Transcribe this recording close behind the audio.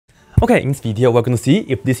Okay, in this video, we're going to see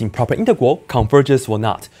if this improper integral converges or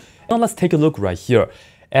not. Now let's take a look right here.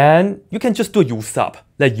 And you can just do u sub,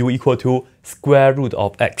 let u equal to square root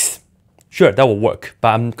of x. Sure, that will work,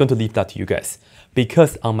 but I'm going to leave that to you guys.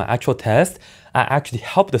 Because on my actual test, I actually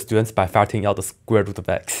help the students by factoring out the square root of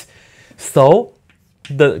x. So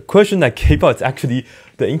the question I gave out is actually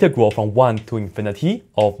the integral from 1 to infinity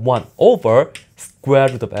of 1 over square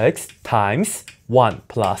root of x times 1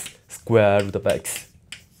 plus square root of x.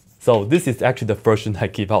 So this is actually the version I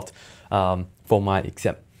gave out for my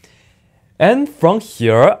exam. And from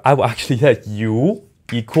here, I will actually let u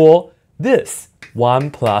equal this,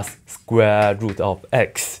 1 plus square root of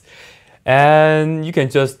x. And you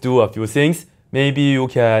can just do a few things. Maybe you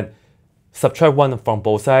can subtract 1 from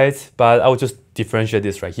both sides, but I will just differentiate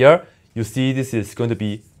this right here. You see this is going to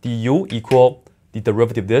be du equal the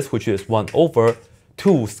derivative of this, which is 1 over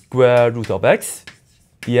 2 square root of x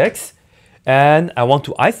dx. And I want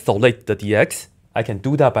to isolate the dx. I can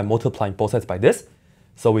do that by multiplying both sides by this.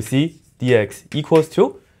 So we see dx equals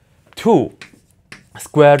to 2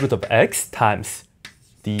 square root of x times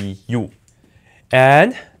du.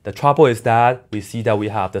 And the trouble is that we see that we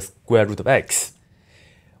have the square root of x.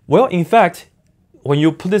 Well, in fact, when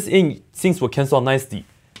you put this in, things will cancel out nicely.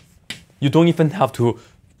 You don't even have to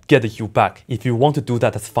get the u back. If you want to do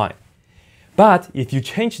that, that's fine. But if you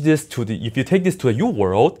change this to if you take this to a u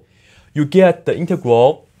world, you get the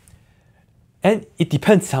integral, and it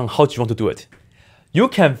depends on how you want to do it. You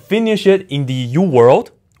can finish it in the u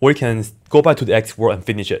world, or you can go back to the x world and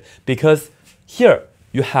finish it, because here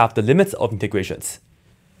you have the limits of integrations.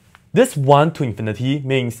 This 1 to infinity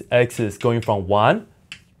means x is going from 1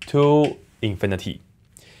 to infinity.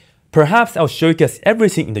 Perhaps I'll show you guys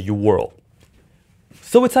everything in the u world.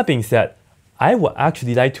 So with that being said, I would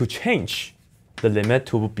actually like to change the limit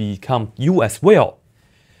to become u as well.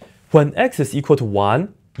 When x is equal to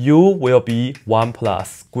 1, u will be 1 plus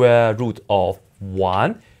square root of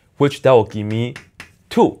 1, which that will give me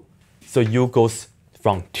 2. So u goes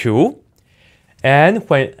from 2. And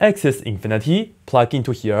when x is infinity, plug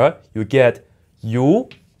into here, you get u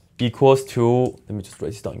equals to, let me just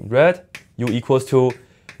write this down in red, u equals to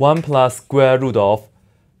 1 plus square root of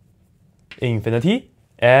infinity.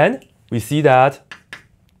 And we see that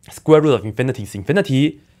square root of infinity is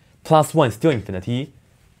infinity, plus 1 is still infinity.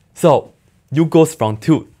 So u goes from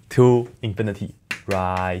 2 to infinity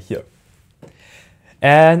right here.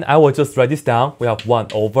 And I will just write this down. We have 1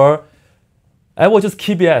 over, I will just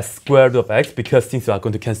keep it as square root of x because things are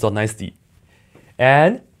going to cancel nicely.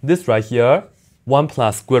 And this right here, 1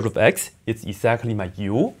 plus square root of x, it's exactly my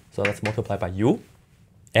u. So let's multiply by u.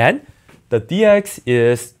 And the dx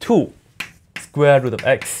is 2 square root of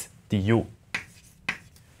x du.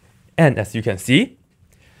 And as you can see,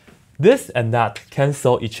 this and that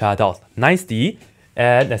cancel each other out nicely.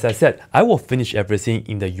 And as I said, I will finish everything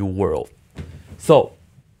in the u world. So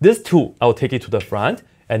this 2, I will take it to the front.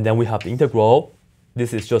 And then we have the integral.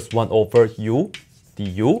 This is just 1 over u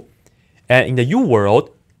du. And in the u world,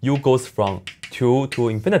 u goes from 2 to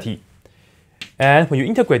infinity. And when you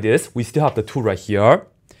integrate this, we still have the 2 right here.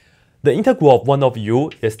 The integral of 1 of u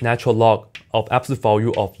is natural log of absolute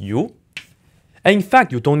value of u. And in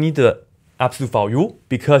fact, you don't need the absolute value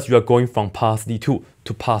because you are going from positive 2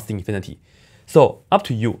 to positive infinity. So up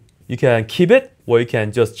to you. You can keep it, or you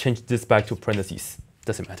can just change this back to parentheses.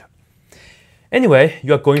 Doesn't matter. Anyway,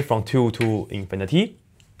 you are going from 2 to infinity.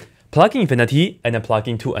 Plug in infinity and then plug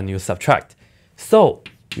in 2 and you subtract. So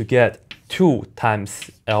you get 2 times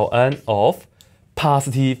ln of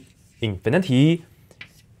positive infinity.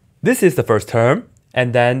 This is the first term.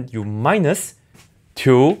 And then you minus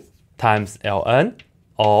 2 times ln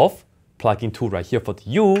of, plug in 2 right here for the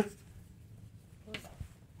u.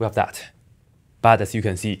 We have that. But as you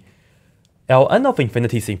can see, ln of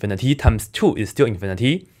infinity is infinity times 2 is still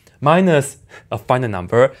infinity, minus a final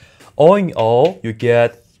number. All in all, you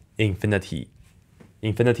get infinity.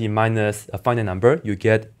 Infinity minus a final number, you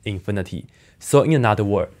get infinity. So in another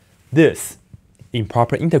word, this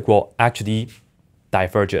improper integral actually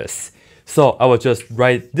diverges. So I will just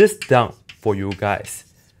write this down for you guys.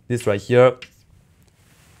 This right here,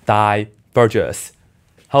 diverges.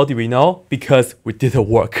 How do we know? Because we did the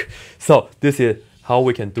work. So this is how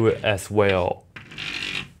we can do it as well.